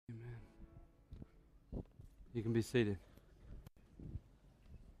You can be seated.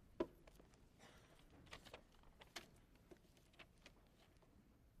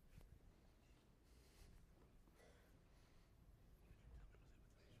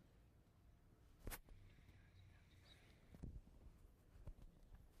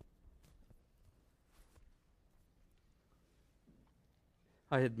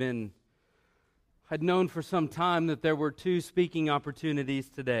 I'd known for some time that there were two speaking opportunities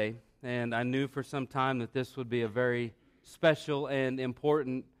today, and I knew for some time that this would be a very special and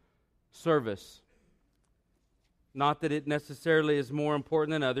important service. Not that it necessarily is more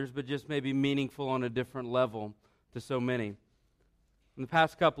important than others, but just maybe meaningful on a different level to so many. In the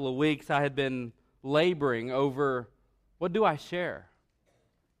past couple of weeks, I had been laboring over, what do I share?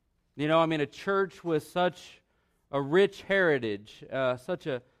 A church with such a rich heritage, such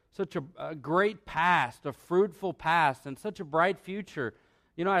a great past, a fruitful past, and such a bright future.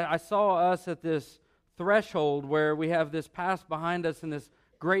 I saw us at this threshold where we have this past behind us and this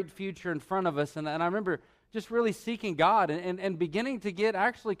great future in front of us, and I remember just really seeking God and beginning to get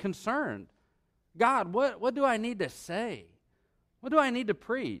actually concerned. God, what do I need to say? What do I need to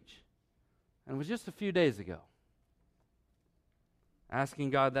preach? And it was just a few days ago,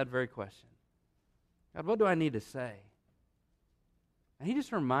 asking God that very question. God, what do I need to say? And He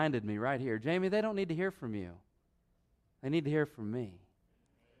just reminded me right here, Jamie, they don't need to hear from you. They need to hear from me.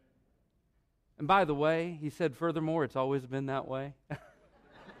 And by the way, He said, furthermore, it's always been that way.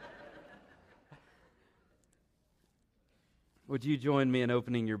 Would you join me in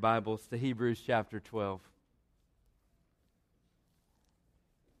opening your Bibles to Hebrews chapter 12?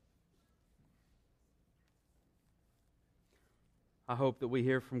 I hope that we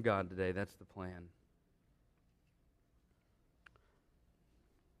hear from God today. That's the plan.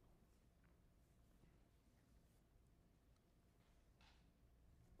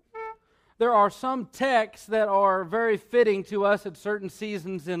 There are some texts that are very fitting to us at certain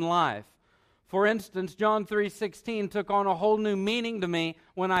seasons in life. For instance, John 3:16 took on a whole new meaning to me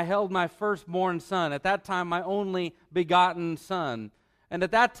when I held my firstborn son. At that time, my only begotten son. And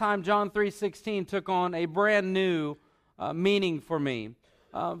at that time, John 3:16 took on a brand new meaning for me.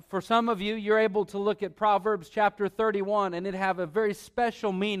 For some of you, you're able to look at Proverbs chapter 31 and it have a very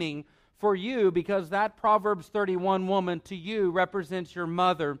special meaning for you because that Proverbs 31 woman to you represents your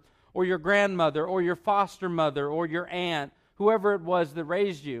mother or your grandmother, or your foster mother, or your aunt, whoever it was that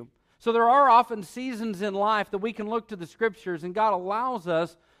raised you. So there are often seasons in life that we can look to the Scriptures, and God allows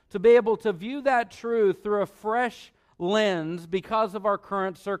us to be able to view that truth through a fresh lens because of our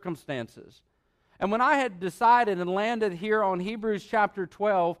current circumstances. And when I had decided and landed here on Hebrews chapter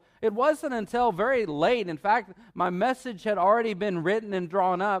 12, it wasn't until very late, in fact, my message had already been written and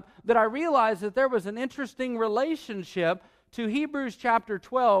drawn up, that I realized that there was an interesting relationship to Hebrews chapter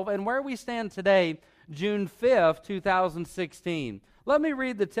 12 and where we stand today, June 5th, 2016. Let me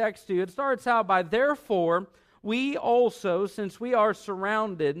read the text to you. It starts out by, therefore, we also, since we are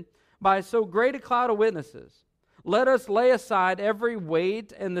surrounded by so great a cloud of witnesses, let us lay aside every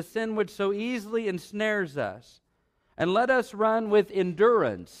weight and the sin which so easily ensnares us, and let us run with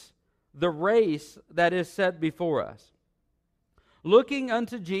endurance the race that is set before us, looking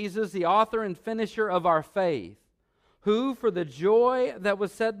unto Jesus, the author and finisher of our faith, who, for the joy that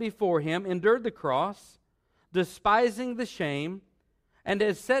was set before Him, endured the cross, despising the shame, and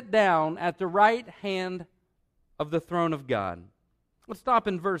is set down at the right hand of the throne of God. Let's stop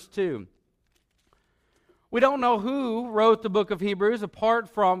in verse 2. We don't know who wrote the book of Hebrews apart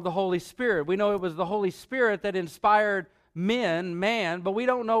from the Holy Spirit. We know it was the Holy Spirit that inspired man, but we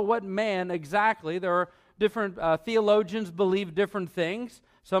don't know what man exactly. There are different theologians believe different things.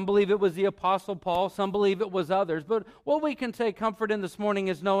 Some believe it was the Apostle Paul. Some believe it was others. But what we can take comfort in this morning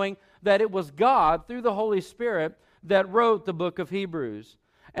is knowing that it was God, through the Holy Spirit, that wrote the book of Hebrews.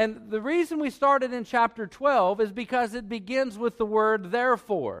 And the reason we started in chapter 12 is because it begins with the word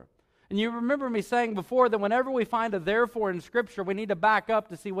therefore. And you remember me saying before that whenever we find a therefore in Scripture, we need to back up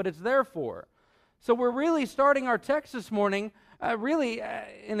to see what it's there for. So we're really starting our text this morning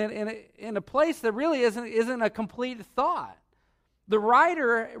in a place that really isn't a complete thought. The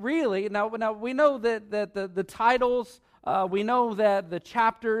writer really, now we know that the titles, we know that the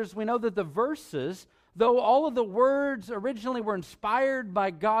chapters, we know that the verses, though all of the words originally were inspired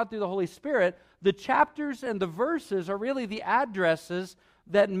by God through the Holy Spirit, the chapters and the verses are really the addresses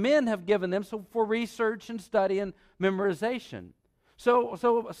that men have given them for research and study and memorization.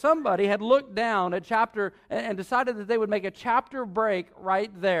 So somebody had looked down at chapter and decided that they would make a chapter break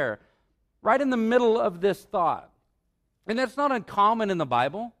right there, right in the middle of this thought. And that's not uncommon in the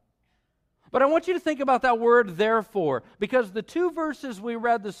Bible. But I want you to think about that word therefore, because the two verses we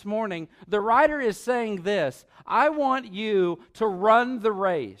read this morning, the writer is saying this: I want you to run the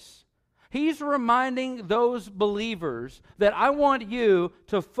race. He's reminding those believers that I want you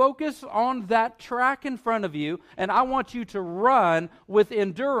to focus on that track in front of you, and I want you to run with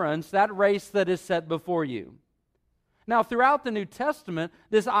endurance that race that is set before you. Now, throughout the New Testament,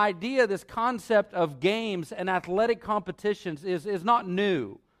 this idea, this concept of games and athletic competitions is not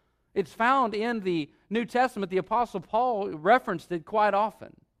new. It's found in the New Testament. The Apostle Paul referenced it quite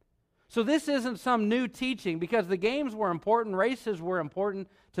often. So this isn't some new teaching, because the games were important, races were important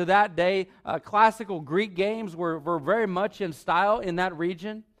to that day. Classical Greek games were very much in style in that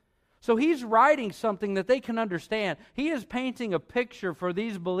region. So he's writing something that they can understand. He is painting a picture for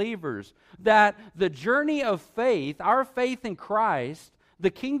these believers that the journey of faith, our faith in Christ, the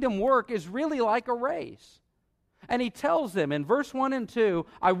kingdom work, is really like a race. And he tells them in verse 1 and 2,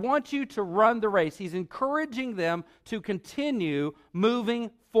 I want you to run the race. He's encouraging them to continue moving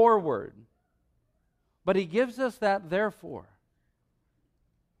forward. But he gives us that therefore.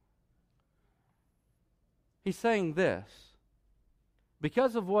 He's saying this.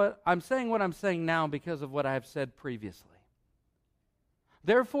 Because of what I'm saying now because of what I have said previously.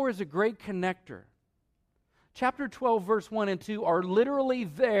 Therefore is a great connector. Chapter 12, verse 1 and 2 are literally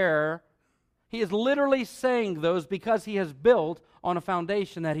there. He is literally saying those because he has built on a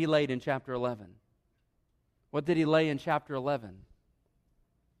foundation that he laid in chapter 11. What did he lay in chapter 11?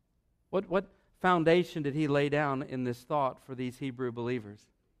 What foundation did he lay down in this thought for these Hebrew believers?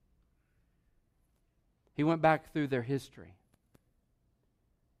 He went back through their history.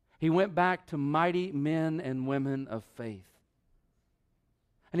 He went back to mighty men and women of faith.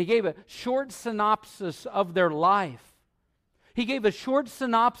 And he gave a short synopsis of their life. He gave a short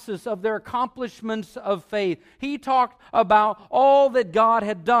synopsis of their accomplishments of faith. He talked about all that God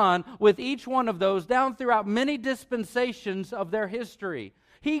had done with each one of those down throughout many dispensations of their history.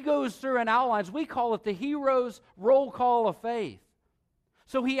 He goes through and outlines, we call it the hero's roll call of faith.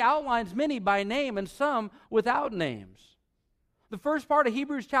 So he outlines many by name and some without names. The first part of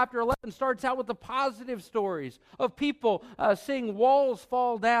Hebrews chapter 11 starts out with the positive stories of people seeing walls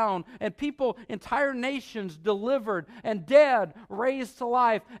fall down and people, entire nations delivered and dead raised to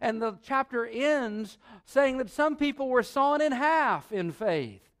life. And the chapter ends saying that some people were sawn in half in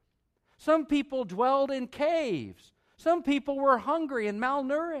faith. Some people dwelled in caves. Some people were hungry and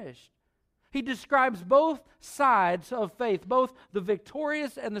malnourished. He describes both sides of faith, both the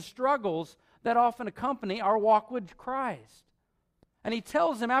victorious and the struggles that often accompany our walk with Christ. And he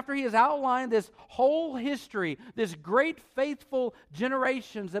tells them, after he has outlined this whole history, this great faithful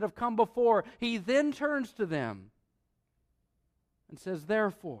generations that have come before, he then turns to them and says,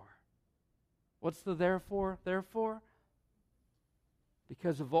 therefore. What's the therefore? Therefore,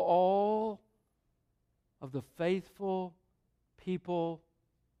 because of all of the faithful people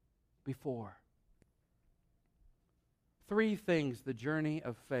before. Three things the journey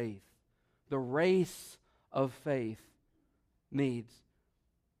of faith, the race of faith, needs.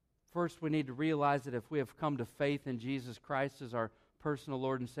 First, we need to realize that if we have come to faith in Jesus Christ as our personal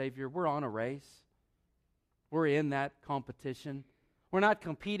Lord and Savior, we're on a race. We're in that competition. We're not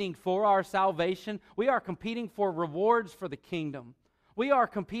competing for our salvation. We are competing for rewards for the kingdom. We are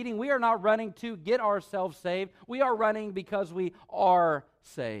competing. We are not running to get ourselves saved. We are running because we are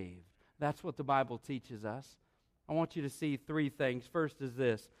saved. That's what the Bible teaches us. I want you to see three things. First is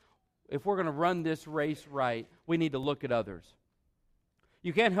this. If we're going to run this race right, we need to look at others.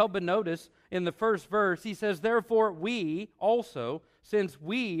 You can't help but notice in the first verse, he says, therefore we also, since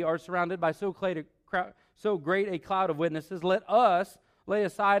we are surrounded by so great a cloud of witnesses, let us lay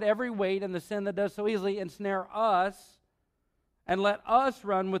aside every weight and the sin that does so easily ensnare us, and let us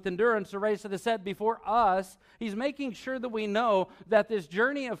run with endurance the race that is set before us. He's making sure that we know that this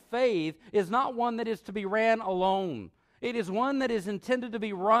journey of faith is not one that is to be ran alone. It is one that is intended to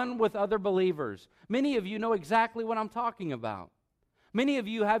be run with other believers. Many of you know exactly what I'm talking about. Many of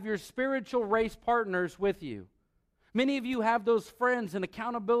you have your spiritual race partners with you. Many of you have those friends and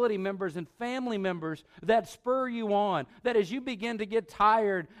accountability members and family members that spur you on, that as you begin to get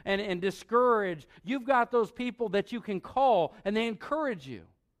tired and discouraged, you've got those people that you can call and they encourage you.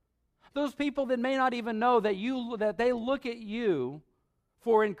 Those people that may not even know that they look at you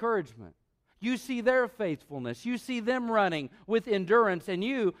for encouragement. You see their faithfulness. You see them running with endurance, and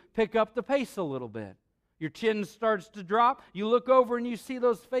you pick up the pace a little bit. Your chin starts to drop. You look over and you see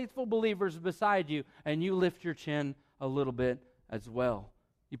those faithful believers beside you, and you lift your chin a little bit as well.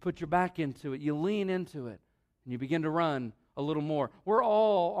 You put your back into it. You lean into it, and you begin to run a little more. We're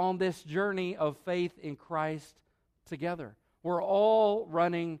all on this journey of faith in Christ together. We're all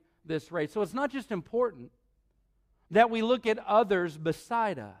running this race. So it's not just important that we look at others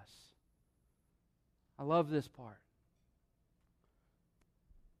beside us. I love this part.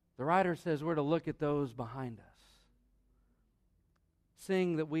 The writer says we're to look at those behind us,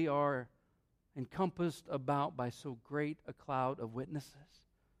 seeing that we are encompassed about by so great a cloud of witnesses.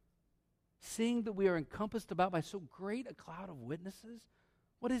 Seeing that we are encompassed about by so great a cloud of witnesses,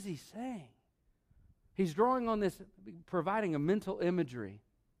 what is he saying? He's drawing on this, providing a mental imagery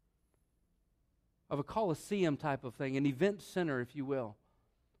of a Colosseum type of thing, an event center, if you will.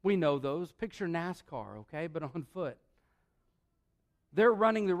 We know those. Picture NASCAR, okay, but on foot. They're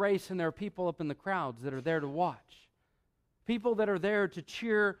running the race, and there are people up in the crowds that are there to watch. People that are there to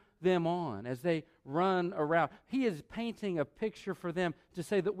cheer them on as they run around. He is painting a picture for them to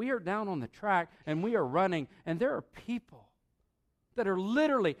say that we are down on the track and we are running, and there are people that are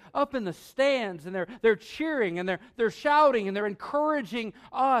literally up in the stands, and they're cheering and they're shouting and they're encouraging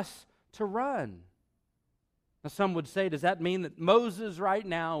us to run. Now some would say, does that mean that Moses right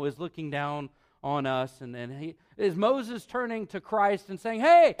now is looking down on us, and is Moses turning to Christ and saying,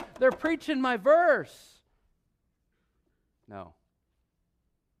 hey, they're preaching my verse?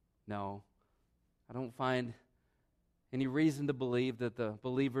 No, I don't find any reason to believe that the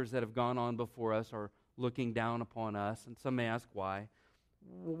believers that have gone on before us are looking down upon us. And some may ask why.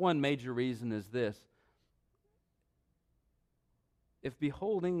 One major reason is this. If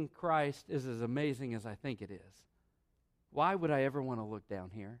beholding Christ is as amazing as I think it is, why would I ever want to look down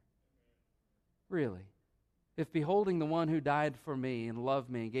here? Really? If beholding the one who died for me and loved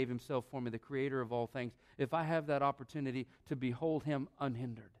me and gave himself for me, the creator of all things, if I have that opportunity to behold him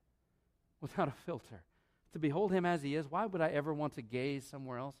unhindered, without a filter, to behold him as he is, why would I ever want to gaze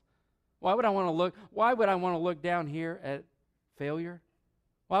somewhere else? Why would I want to look down here at failure?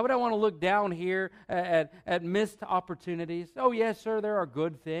 Why would I want to look down here at missed opportunities? Oh, yes, sir, there are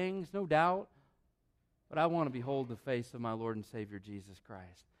good things, no doubt. But I want to behold the face of my Lord and Savior, Jesus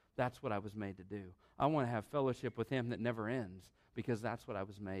Christ. That's what I was made to do. I want to have fellowship with him that never ends, because that's what I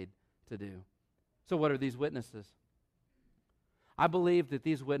was made to do. So what are these witnesses? I believe that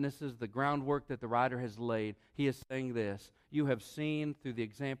these witnesses, the groundwork that the writer has laid, he is saying this: you have seen through the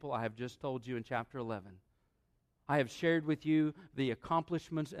example I have just told you in chapter 11. I have shared with you the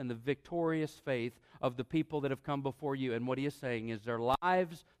accomplishments and the victorious faith of the people that have come before you. And what he is saying is their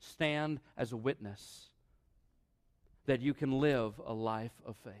lives stand as a witness that you can live a life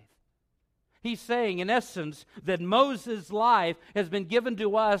of faith. He's saying, in essence, that Moses' life has been given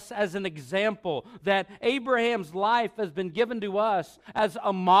to us as an example, that Abraham's life has been given to us as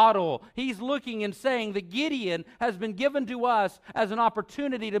a model. He's looking and saying that Gideon has been given to us as an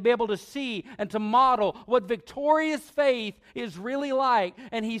opportunity to be able to see and to model what victorious faith is really like.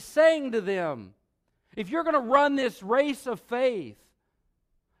 And he's saying to them, if you're going to run this race of faith,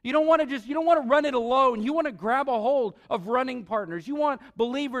 you don't want to run it alone. You want to grab a hold of running partners. You want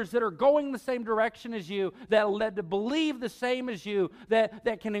believers that are going the same direction as you, that believe the same as you,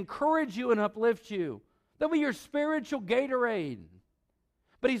 that can encourage you and uplift you. They'll be your spiritual Gatorade.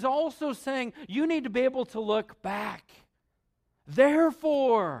 But he's also saying you need to be able to look back.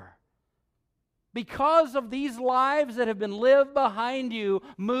 Therefore, because of these lives that have been lived behind you,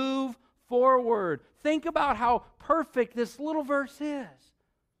 move forward. Think about how perfect this little verse is.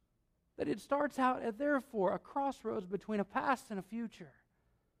 That it starts out at, therefore, a crossroads between a past and a future,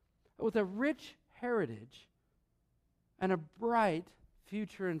 with a rich heritage and a bright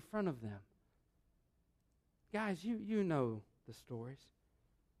future in front of them. Guys, you know the stories.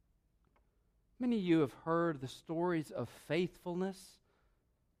 Many of you have heard the stories of faithfulness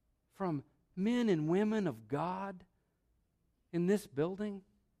from men and women of God in this building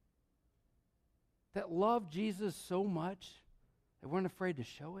that loved Jesus so much they weren't afraid to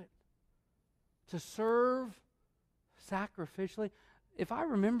show it. To serve sacrificially. If I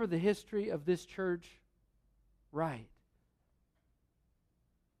remember the history of this church right,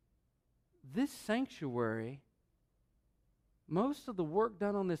 this sanctuary, most of the work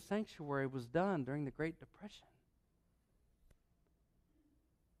done on this sanctuary was done during the Great Depression.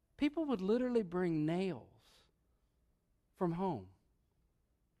 People would literally bring nails from home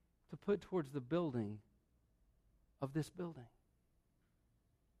to put towards the building of this building.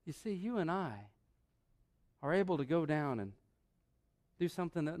 You see, you and I are able to go down and do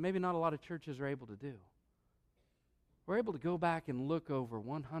something that maybe not a lot of churches are able to do. We're able to go back and look over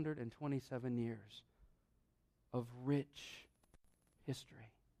 127 years of rich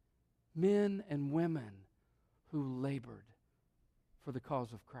history. Men and women who labored for the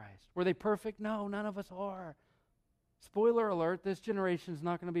cause of Christ. Were they perfect? No, none of us are. Spoiler alert, this generation's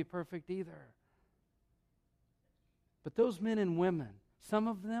not going to be perfect either. But those men and women Some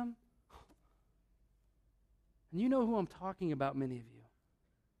of them, and you know who I'm talking about, many of you.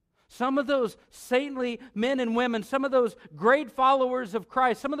 Some of those saintly men and women, some of those great followers of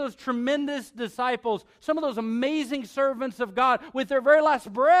Christ, some of those tremendous disciples, some of those amazing servants of God, with their very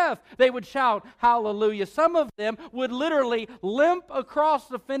last breath, they would shout, hallelujah. Some of them would literally limp across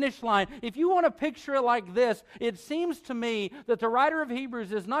the finish line. If you want to picture it like this, it seems to me that the writer of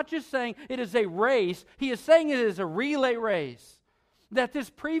Hebrews is not just saying it is a race, he is saying it is a relay race. That this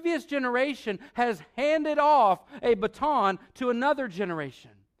previous generation has handed off a baton to another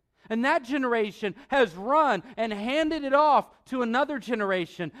generation. And that generation has run and handed it off to another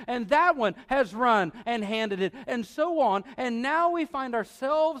generation. And that one has run and handed it, and so on. And now we find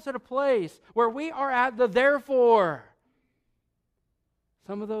ourselves at a place where we are at the therefore.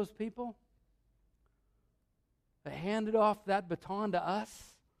 Some of those people that handed off that baton to us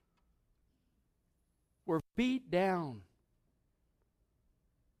were beat down.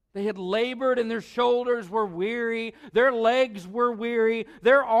 They had labored and their shoulders were weary, their legs were weary,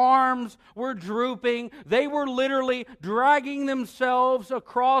 their arms were drooping. They were literally dragging themselves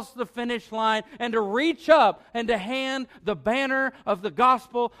across the finish line and to reach up and to hand the banner of the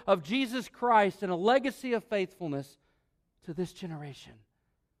gospel of Jesus Christ and a legacy of faithfulness to this generation.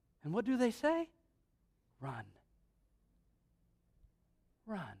 And what do they say? Run.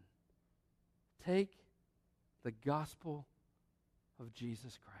 Run. Take the gospel of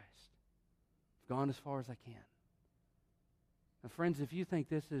Jesus Christ. I've gone as far as I can. Now, friends, if you think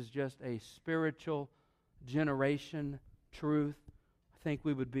this is just a spiritual generation truth, I think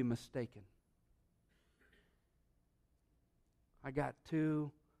we would be mistaken. I got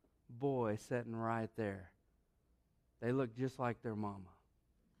two boys sitting right there. They look just like their mama.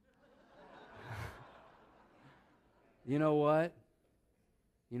 You know what?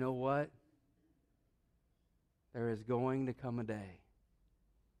 You know what? There is going to come a day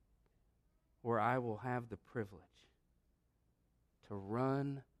where I will have the privilege to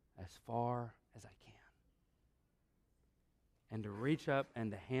run as far as I can and to reach up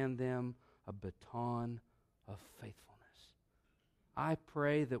and to hand them a baton of faithfulness. I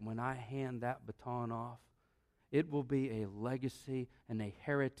pray that when I hand that baton off, it will be a legacy and a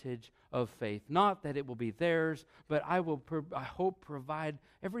heritage of faith. Not that it will be theirs, but I hope provide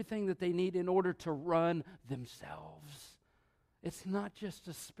everything that they need in order to run themselves. It's not just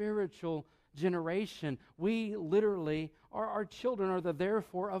a spiritual generation. We literally, our children are the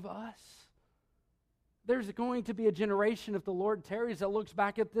therefore of us. There's going to be a generation, if the Lord tarries, that looks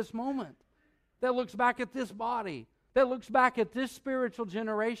back at this moment, that looks back at this body, that looks back at this spiritual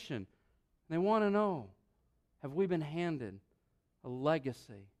generation. They want to know, have we been handed a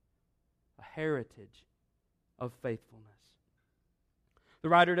legacy, a heritage of faithfulness? The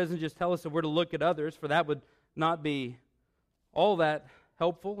writer doesn't just tell us that we're to look at others, for that would not be all that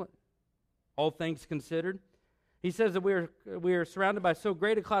helpful, all things considered. He says that we are surrounded by so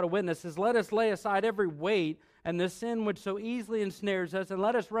great a cloud of witnesses. Let us lay aside every weight and the sin which so easily ensnares us, and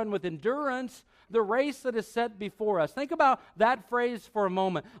let us run with endurance the race that is set before us. Think about that phrase for a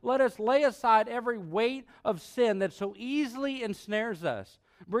moment. Let us lay aside every weight of sin that so easily ensnares us.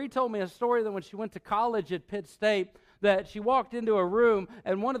 Bree told me a story that when she went to college at Pitt State, that she walked into a room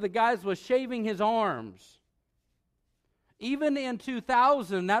and one of the guys was shaving his arms. Even in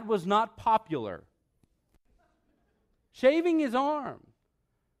 2000, that was not popular. Shaving his arm.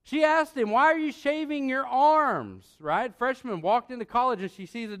 She asked him, why are you shaving your arms? Right? Freshman walked into college and she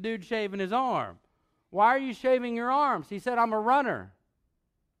sees a dude shaving his arm. Why are you shaving your arms? He said, I'm a runner.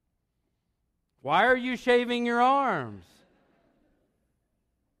 Why are you shaving your arms?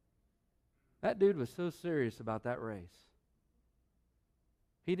 That dude was so serious about that race.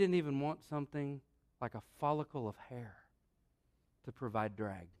 He didn't even want something like a follicle of hair to provide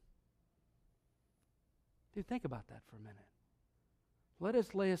drag. Dude, think about that for a minute. Let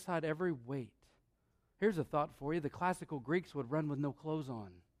us lay aside every weight. Here's a thought for you. The classical Greeks would run with no clothes on.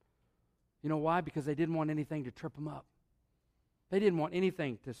 You know why? Because they didn't want anything to trip them up. They didn't want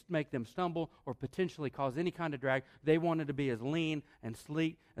anything to make them stumble or potentially cause any kind of drag. They wanted to be as lean and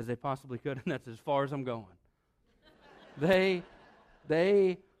sleek as they possibly could, and that's as far as I'm going. They,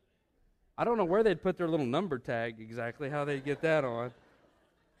 I don't know where they'd put their little number tag exactly, how they'd get that on.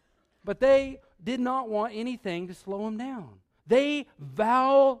 But they did not want anything to slow them down. They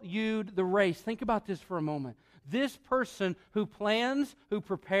valued the race. Think about this for a moment. This person who plans, who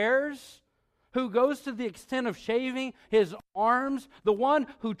prepares, who goes to the extent of shaving his arms, the one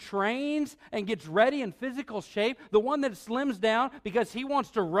who trains and gets ready in physical shape, the one that slims down because he wants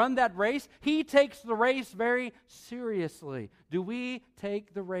to run that race, he takes the race very seriously. Do we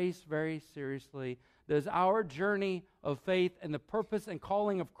take the race very seriously Does our journey of faith and the purpose and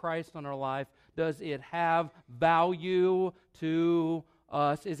calling of Christ on our life, does it have value to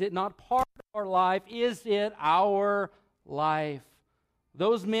us? Is it not part of our life? Is it our life?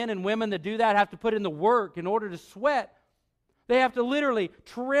 Those men and women that do that have to put in the work in order to sweat. They have to literally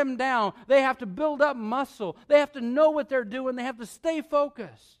trim down. They have to build up muscle. They have to know what they're doing. They have to stay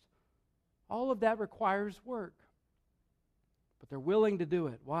focused. All of that requires work. But they're willing to do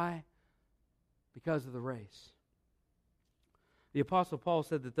it. Why? Because of the race. The Apostle Paul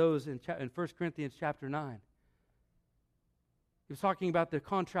said that those in 1 Corinthians chapter 9, he was talking about the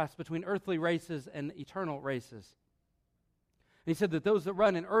contrast between earthly races and eternal races. And he said that those that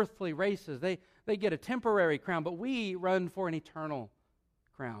run in earthly races, they get a temporary crown, but we run for an eternal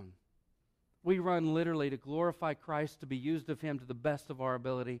crown. We run literally to glorify Christ, to be used of Him to the best of our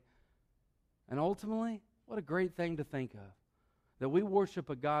ability. And ultimately, what a great thing to think of, that we worship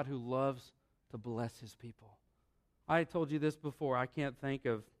a God who loves to bless His people. I told you this before. I can't think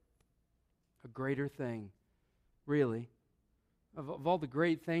of a greater thing, really. Of all the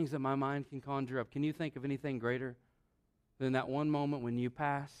great things that my mind can conjure up, can you think of anything greater than that one moment when you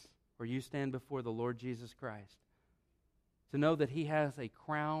pass or you stand before the Lord Jesus Christ? To know that He has a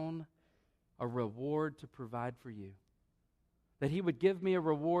crown, a reward to provide for you. That He would give me a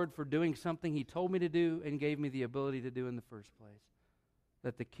reward for doing something He told me to do and gave me the ability to do in the first place.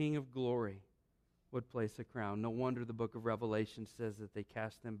 That the King of glory would place a crown. No wonder the book of Revelation says that they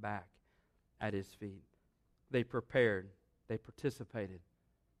cast them back at His feet. They prepared, they participated,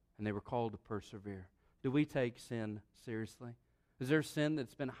 and they were called to persevere. Do we take sin seriously? Is there sin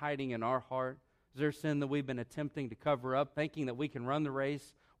that's been hiding in our heart? Is there sin that we've been attempting to cover up, thinking that we can run the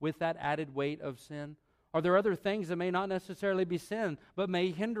race with that added weight of sin? Are there other things that may not necessarily be sin, but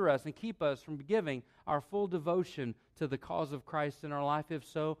may hinder us and keep us from giving our full devotion to the cause of Christ in our life? If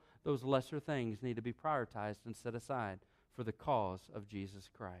so, those lesser things need to be prioritized and set aside for the cause of Jesus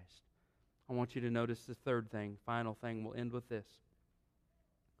Christ. I want you to notice the third thing, final thing. We'll end with this.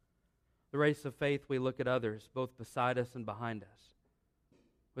 The race of faith, we look at others, both beside us and behind us.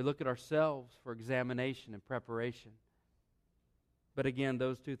 We look at ourselves for examination and preparation. But again,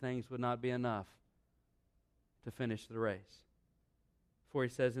 those two things would not be enough to finish the race. For he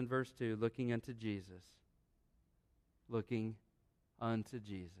says in verse 2, looking unto Jesus. Looking unto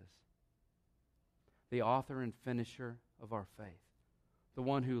Jesus. The author and finisher of our faith. The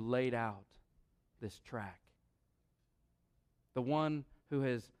one who laid out this track. The one who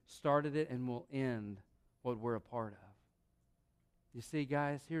has started it and will end what we're a part of. You see,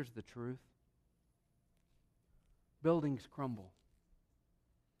 guys, here's the truth. Buildings crumble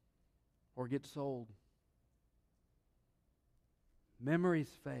or get sold. Memories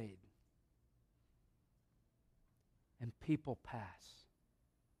fade. And people pass.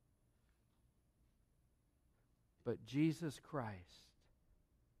 But Jesus Christ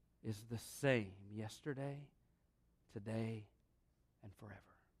is the same yesterday, today, and forever.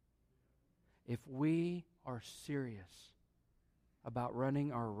 If we are serious about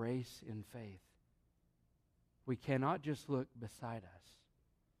running our race in faith, we cannot just look beside us.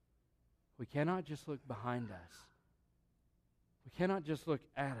 We cannot just look behind us. We cannot just look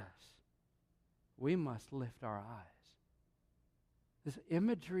at us. We must lift our eyes. This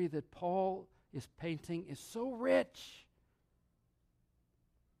imagery that Paul is painting is so rich.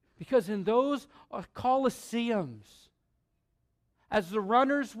 Because in those Colosseums, as the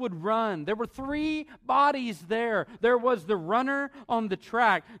runners would run, there were three bodies there. There was the runner on the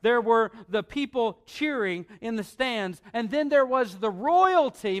track. There were the people cheering in the stands. And then there was the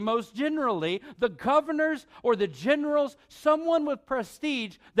royalty, most generally, the governors or the generals, someone with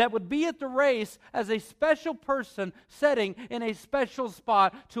prestige that would be at the race as a special person sitting in a special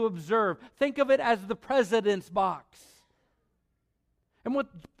spot to observe. Think of it as the president's box. And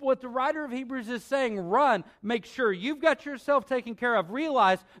what the writer of Hebrews is saying, run, make sure you've got yourself taken care of.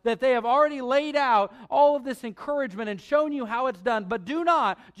 Realize that they have already laid out all of this encouragement and shown you how it's done. But do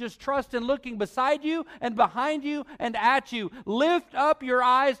not just trust in looking beside you and behind you and at you. Lift up your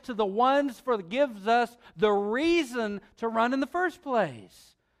eyes to the ones for that gives us the reason to run in the first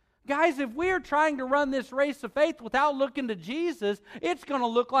place. Guys, if we are trying to run this race of faith without looking to Jesus, it's going to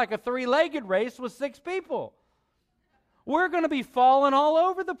look like a three-legged race with 6 people. We're going to be falling all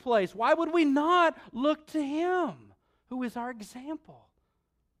over the place. Why would we not look to Him, who is our example,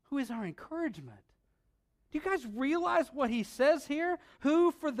 who is our encouragement? Do you guys realize what he says here?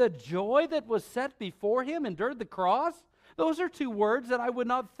 Who, for the joy that was set before him, endured the cross? Those are two words that I would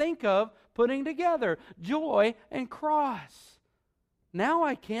not think of putting together. Joy and cross. Now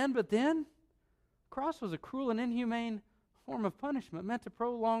I can, but then? Cross was a cruel and inhumane form of punishment meant to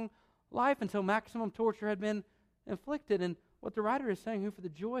prolong life until maximum torture had been inflicted. And what the writer is saying, who for the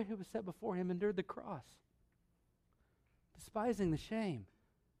joy who was set before him endured the cross, despising the shame,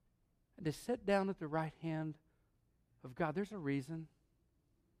 and to sit down at the right hand of God. There's a reason.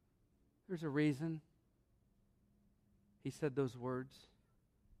 There's a reason he said those words.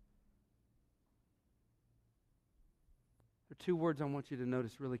 There are two words I want you to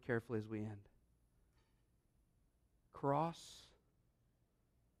notice really carefully as we end. Cross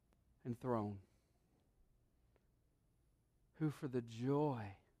and throne. Who for the joy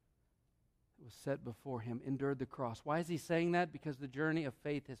that was set before him endured the cross. Why is he saying that? Because the journey of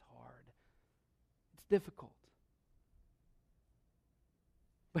faith is hard. It's difficult.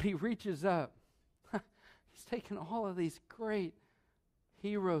 But he reaches up. He's taken all of these great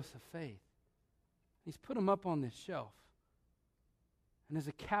heroes of faith. He's put them up on this shelf. And as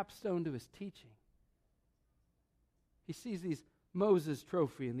a capstone to his teaching, he sees these Moses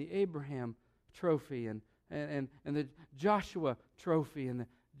trophy and the Abraham trophy and the Joshua trophy. And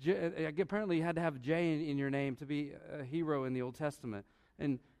apparently you had to have J in your name to be a hero in the Old Testament.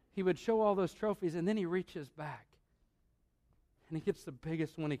 And he would show all those trophies, and then he reaches back. And he gets the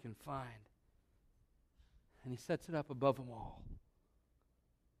biggest one he can find. And he sets it up above them all.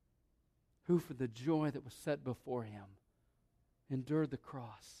 Who for the joy that was set before him endured the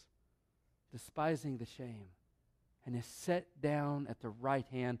cross, despising the shame, and is set down at the right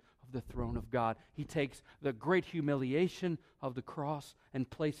hand of the throne of God. He takes the great humiliation of the cross and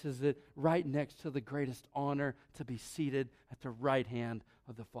places it right next to the greatest honor, to be seated at the right hand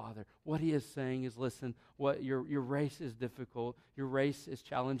of the Father. What he is saying is, listen, what your race is difficult, your race is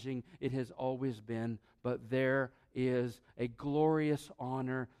challenging, it has always been, but there is a glorious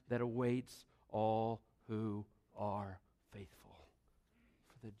honor that awaits all who are faithful.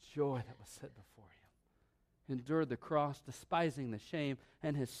 For the joy that was set before him, endured the cross, despising the shame,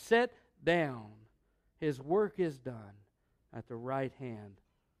 and has set down. His work is done at the right hand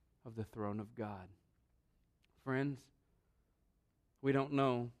of the throne of God. Friends, we don't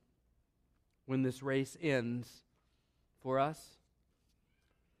know when this race ends for us.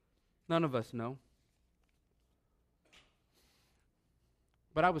 None of us know.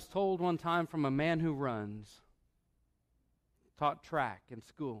 But I was told one time from a man who taught track in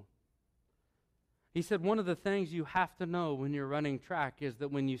school. He said one of the things you have to know when you're running track is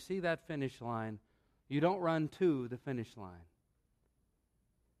that when you see that finish line, you don't run to the finish line.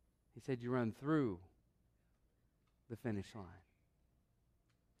 He said you run through the finish line.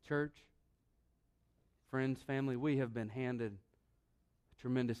 Church, friends, family, we have been handed a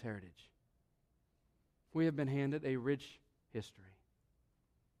tremendous heritage. We have been handed a rich history.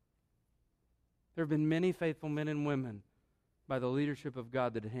 There have been many faithful men and women by the leadership of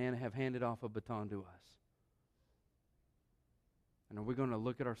God that have handed off a baton to us. And are we going to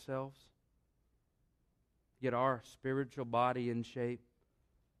look at ourselves, get our spiritual body in shape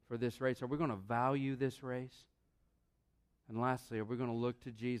for this race? Are we going to value this race? And lastly, are we going to look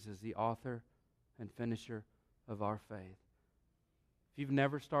to Jesus, the author and finisher of our faith? If you've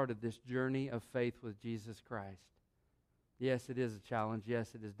never started this journey of faith with Jesus Christ, yes, it is a challenge.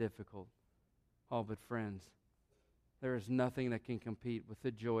 Yes, it is difficult. Oh, but friends, there is nothing that can compete with the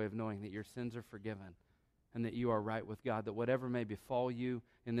joy of knowing that your sins are forgiven and that you are right with God, that whatever may befall you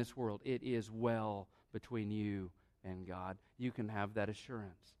in this world, it is well between you and God. You can have that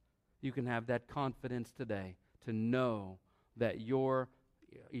assurance. You can have that confidence today to know that your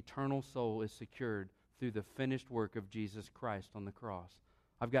eternal soul is secured through the finished work of Jesus Christ on the cross.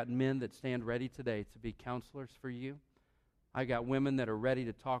 I've got men that stand ready today to be counselors for you. I got women that are ready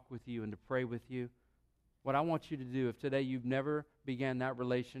to talk with you and to pray with you. What I want you to do, if today you've never began that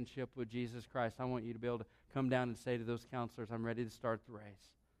relationship with Jesus Christ, I want you to be able to come down and say to those counselors, I'm ready to start the race.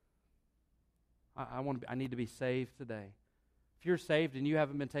 I need to be saved today. If you're saved and you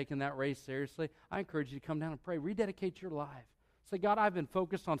haven't been taking that race seriously, I encourage you to come down and pray. Rededicate your life. Say, God, I've been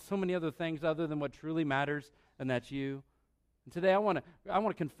focused on so many other things other than what truly matters, and that's you. And today I want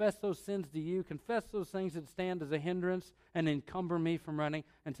to confess those sins to you, confess those things that stand as a hindrance and encumber me from running.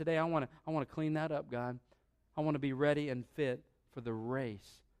 And today I want to clean that up, God. I want to be ready and fit for the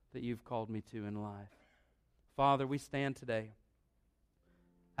race that you've called me to in life. Father, we stand today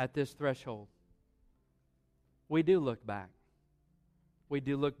at this threshold. We do look back. We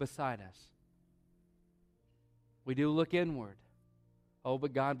do look beside us. We do look inward. Oh,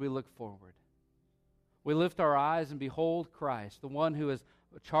 but God, we look forward. We lift our eyes and behold Christ, the one who has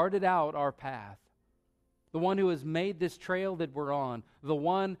charted out our path, the one who has made this trail that we're on, the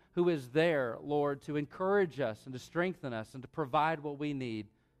one who is there, Lord, to encourage us and to strengthen us and to provide what we need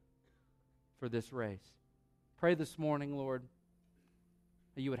for this race. Pray this morning, Lord,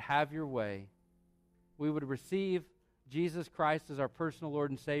 that you would have your way. We would receive Jesus Christ as our personal Lord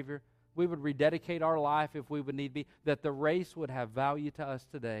and Savior. We would rededicate our life if we would need be, that the race would have value to us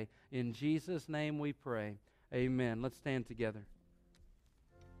today. In Jesus' name we pray. Amen. Let's stand together.